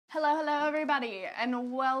Hello everybody,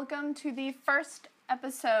 and welcome to the first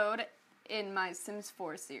episode in my Sims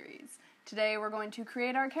 4 series. Today we're going to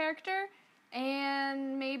create our character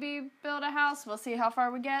and maybe build a house. We'll see how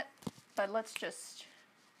far we get, but let's just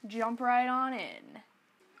jump right on in.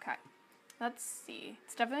 Okay, let's see.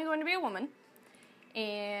 It's definitely going to be a woman,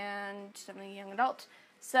 and definitely a young adult.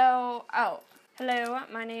 So, hello,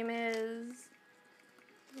 my name is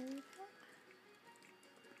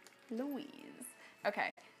Louise.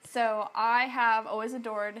 Okay. So I have always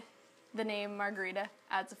adored the name Margarita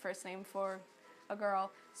as a first name for a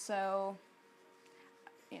girl. So,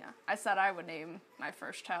 I said I would name my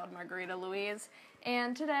first child Margarita Louise.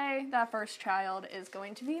 And today, that first child is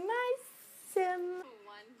going to be my Sim.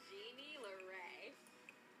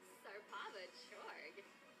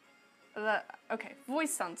 Okay,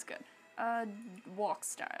 voice sounds good. Walk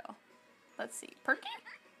style. Let's see. Perky?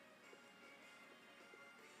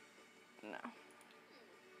 No.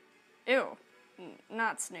 Ew.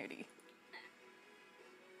 Not snooty.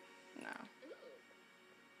 No.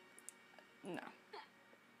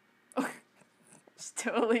 It's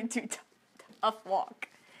totally too tough walk.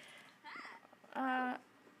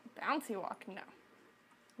 Bouncy walk? No.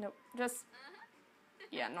 Nope. Just,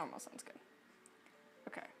 yeah, normal sounds good.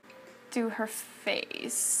 Okay. Do her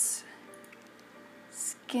face.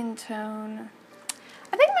 Skin tone.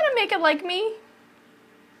 I think I'm gonna make it like me.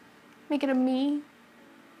 Make it a me.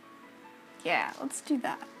 Yeah, let's do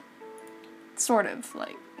that. Sort of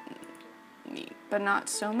like me, but not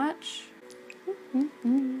so much. Oh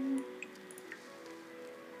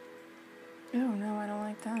no, I don't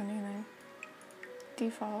like that either.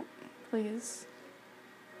 Default, please.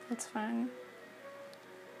 That's fine.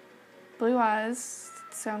 Blue eyes,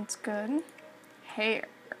 sounds good. Hair.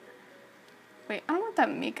 Wait, I don't want that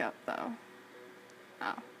makeup though.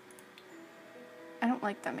 Oh. I don't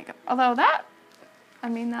like that makeup. Although that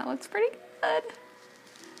looks pretty good.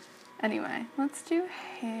 Anyway, let's do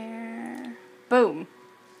hair. Boom.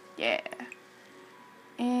 Yeah.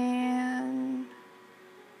 And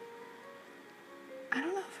I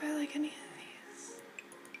don't know if I like any of these.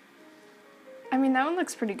 That one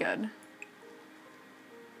looks pretty good.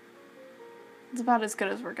 It's about as good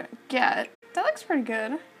as we're gonna get. That looks pretty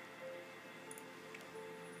good.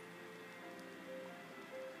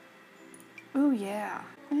 Ooh, yeah.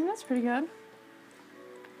 That's pretty good.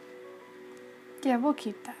 Yeah, we'll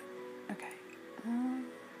keep that. Okay.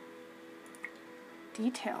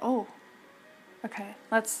 Detail. Oh. Okay,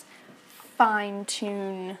 let's fine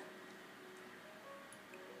tune.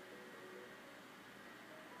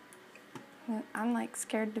 I'm like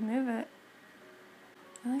scared to move it.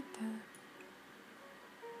 I like that.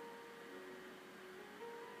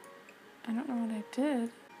 I don't know what I did.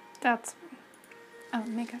 Oh,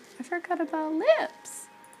 makeup. I forgot about lips.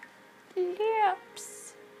 Lips.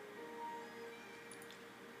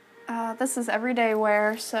 This is everyday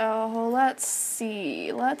wear, so let's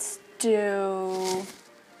see. Let's do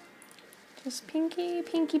just pinky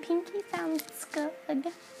sounds good.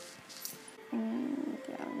 Yeah, make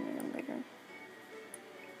them bigger.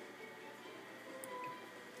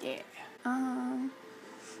 Yeah.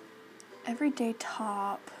 Everyday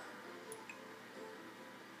top.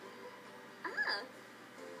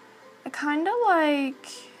 I kind of like.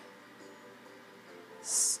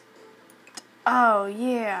 Oh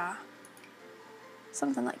yeah.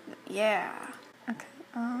 Something like that. Yeah. Okay.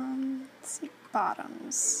 Let's see.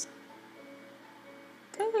 Bottoms.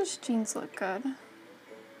 Those jeans look good.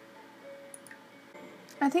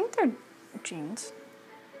 I think they're jeans.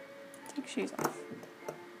 Take shoes off.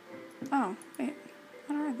 Oh, wait.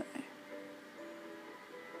 What are they?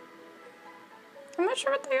 I'm not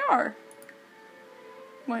sure what they are.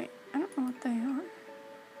 Wait, I don't know what they are.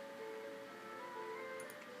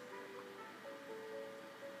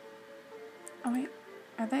 Oh, wait.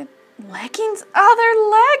 Are they leggings? Oh,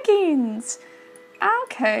 they're leggings!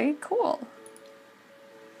 Okay, cool.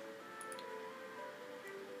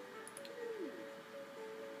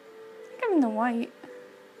 I think I'm in the white.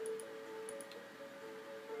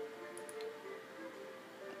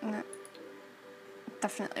 No.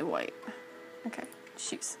 Definitely white. Okay,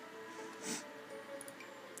 shoes.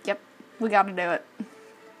 Yep, we gotta do it.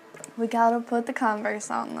 We gotta put the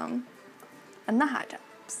Converse on them. And the high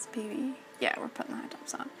tops, baby. Yeah, we're putting the high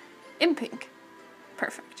tops on. In pink.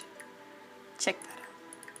 Perfect. Check that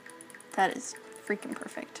out. That is freaking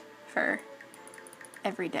perfect for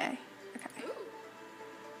every day. Okay.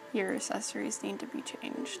 Your accessories need to be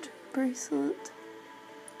changed. Bracelet.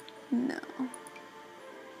 No.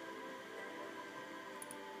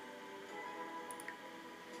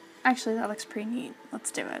 Actually, that looks pretty neat. Let's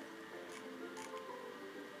do it.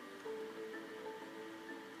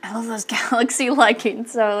 I love those galaxy lighting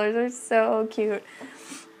solar. They're so cute.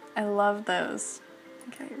 I love those.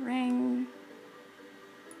 Okay, ring.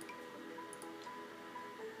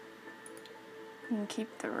 You can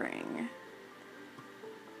keep the ring.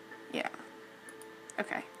 Yeah.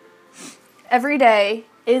 Okay. Every day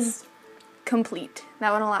is complete.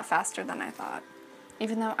 That went a lot faster than I thought.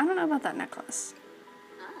 Even though, I don't know about that necklace.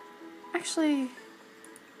 Actually,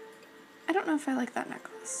 I don't know if I like that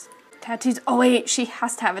necklace. Tattoos. Oh wait, she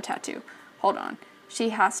has to have a tattoo. Hold on. She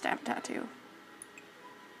has to have a tattoo.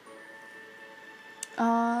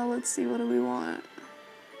 Let's see, what do we want?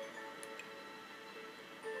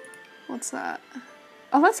 What's that?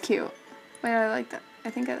 Oh, that's cute. Wait, I like that. I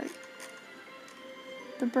think I like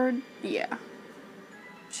the bird. Yeah.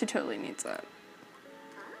 She totally needs that.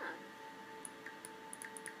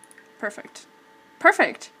 Perfect.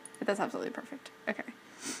 Perfect! That's absolutely perfect. Okay.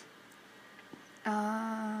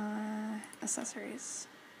 Accessories.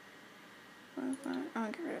 I'm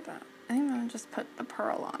gonna get rid of that. I think I'm gonna just put the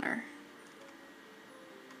pearl on her.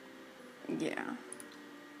 Yeah.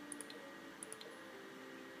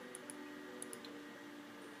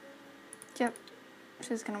 Yep.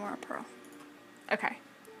 She's gonna wear a pearl. Okay.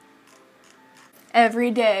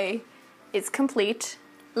 Every day is complete.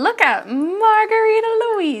 Look at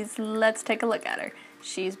Margarita Louise. Let's take a look at her.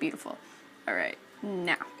 She's beautiful. All right,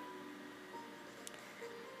 now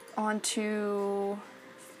on to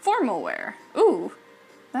formal wear. Ooh,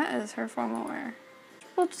 that is her formal wear.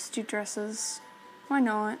 We'll just do dresses. Why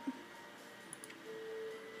not?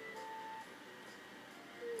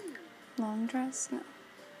 Long dress? No.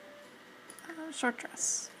 Short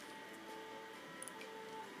dress.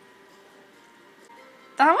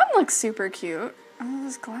 That one looks super cute. Oh,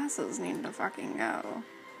 those glasses need to fucking go.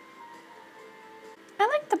 I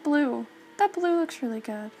like the blue. That blue looks really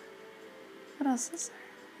good. What else is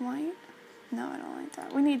there? White? No, I don't like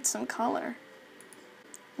that. We need some color.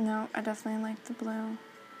 No, I definitely like the blue.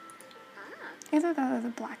 Either that or the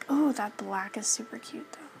black. Oh, that black is super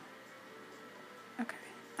cute though. Okay.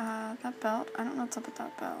 That belt. I don't know what's up with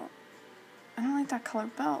that belt. I don't like that color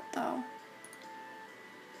belt though.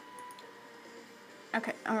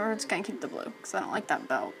 Okay, we're just gonna keep the blue because I don't like that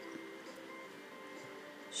belt.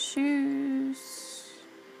 Shoes.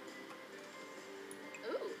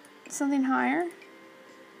 Ooh. Something higher?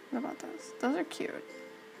 What about those? Those are cute.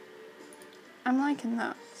 I'm liking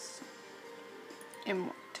those. In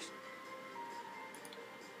what?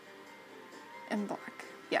 In black.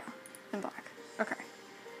 Yeah, in black. Okay.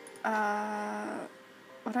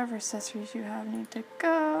 Whatever accessories you have need to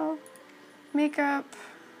go. Makeup.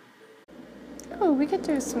 Oh, we could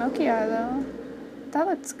do a smoky eye though. That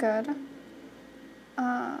looks good.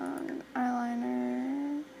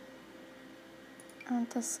 Eyeliner. I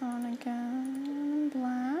want this one again.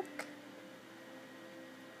 Black.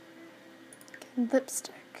 Okay,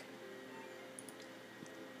 lipstick.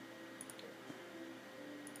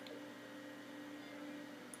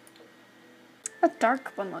 That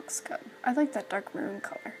dark one looks good. I like that dark maroon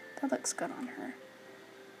color. That looks good on her.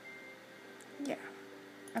 Yeah.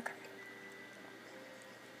 Okay.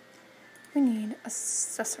 We need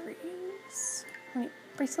accessories. We need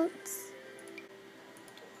bracelets.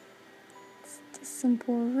 Just a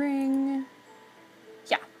simple ring.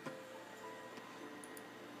 Yeah.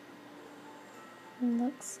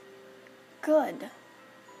 Looks good.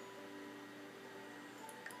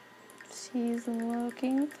 She's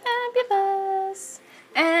looking fabulous.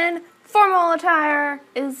 And formal attire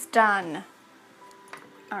is done.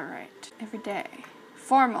 All right, every day.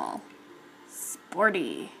 Formal,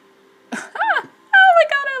 sporty. Oh my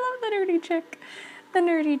god, I love the nerdy chick. The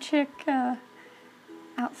nerdy chick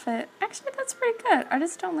outfit. Actually, that's pretty good. I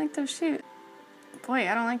just don't like those shoes. Boy,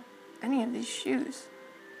 I don't like any of these shoes.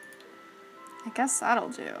 I guess that'll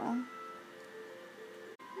do.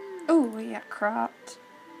 Oh, yeah, cropped.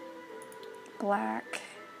 Black.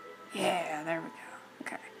 Yeah, there we go.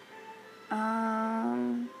 Okay.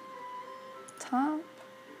 Top.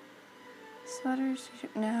 Sweater.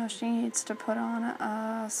 No, she needs to put on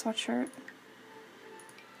a sweatshirt.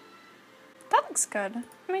 That looks good. I'm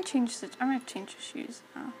gonna change the shoes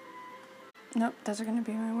now. Nope, those are gonna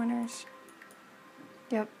be my winners.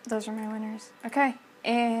 Yep, those are my winners. Okay,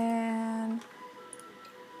 and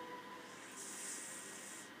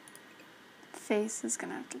face is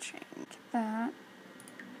gonna have to change. That.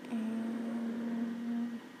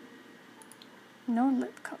 And no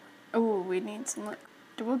lip color. Oh, we need some lip.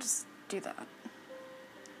 We'll just do that.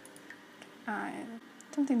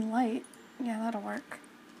 Something light. Yeah, that'll work.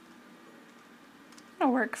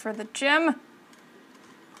 That'll work for the gym.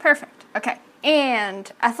 Perfect. Okay.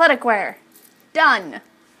 And athletic wear. Done.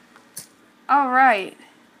 All right.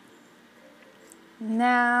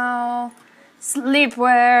 Now,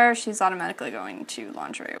 sleepwear. She's automatically going to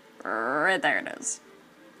lingerie. Right there it is.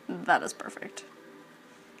 That is perfect.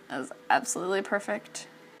 That is absolutely perfect.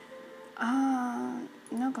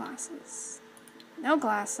 No glasses. No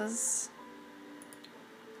glasses.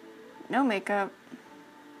 No makeup.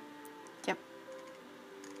 Yep.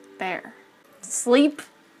 Bear. Sleep.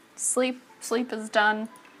 Sleep. Sleep is done.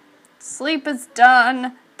 Sleep is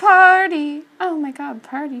done. Party. Oh my god,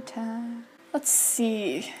 party time. Let's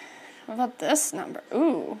see. What about this number?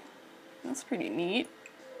 Ooh. That's pretty neat.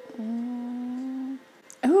 Ooh,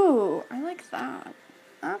 I like that.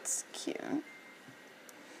 That's cute.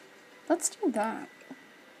 Let's do that.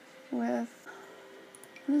 With,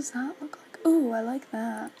 what does that look like? Ooh, I like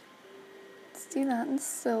that. Let's do that in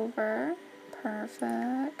silver.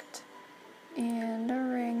 Perfect. And a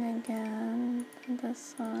ring again.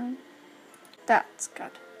 This one. That's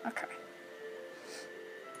good. Okay.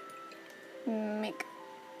 Makeup.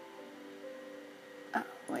 Oh,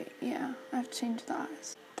 wait, yeah. I have to change the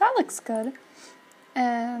eyes. That looks good.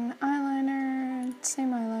 And eyeliner.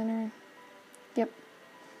 Same eyeliner. Yep.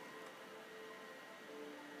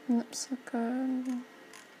 Lips look good.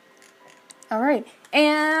 Alright.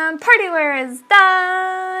 And party wear is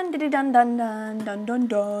done. Diddy dun dun dun dun dun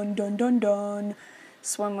dun dun dun dun.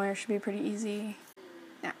 Swimwear should be pretty easy.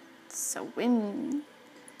 Now, swimsuits.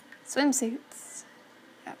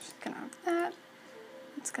 Yeah, she's gonna have that.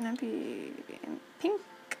 It's gonna be in pink.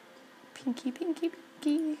 Pinky, pinky,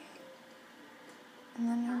 pinky. And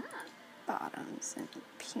then her bottoms in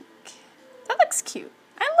pink. That looks cute.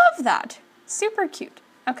 I love that. Super cute.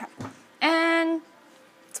 Okay. And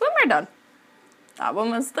swimwear done. That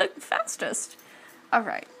one was the fastest.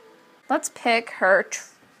 Alright. Let's pick her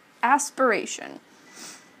aspiration.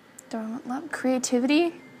 Do I want love? Creativity?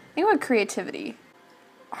 I think I want creativity.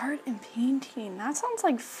 Art and painting. That sounds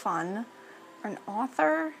like fun. Or an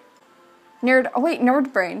author. Nerd. Oh wait,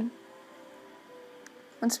 nerd brain.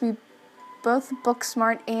 Wants to be both book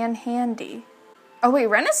smart and handy. Oh wait,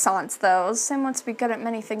 Renaissance though. Sim wants to be good at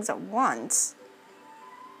many things at once.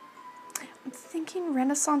 I'm thinking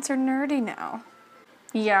Renaissance or nerdy now.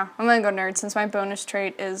 Yeah, I'm gonna go nerd since my bonus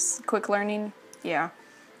trait is quick learning. Yeah.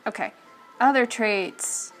 Okay. Other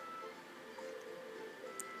traits.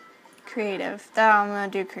 Creative. I'm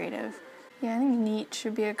gonna do creative. Yeah, I think neat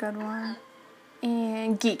should be a good one.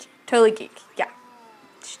 And geek. Totally geek. Yeah.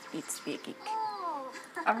 She needs to be a geek.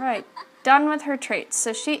 Alright. Done with her traits.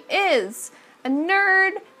 So she is a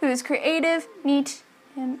nerd who is creative, neat,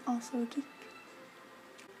 and also a geek.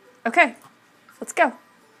 Okay. Let's go.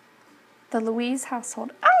 The Louise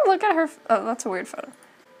household. Oh, look at her. Oh, that's a weird photo.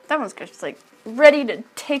 That one's good. She's like ready to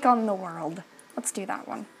take on the world. Let's do that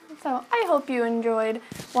one. So I hope you enjoyed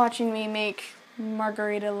watching me make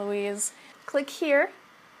Margarita Louise. Click here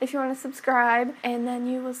if you want to subscribe, and then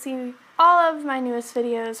you will see all of my newest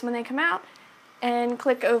videos when they come out. And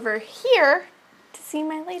click over here to see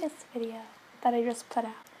my latest video that I just put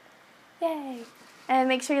out. Yay! And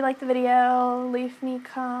make sure you like the video, leave me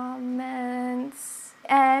comments,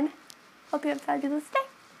 and hope you have a fabulous day.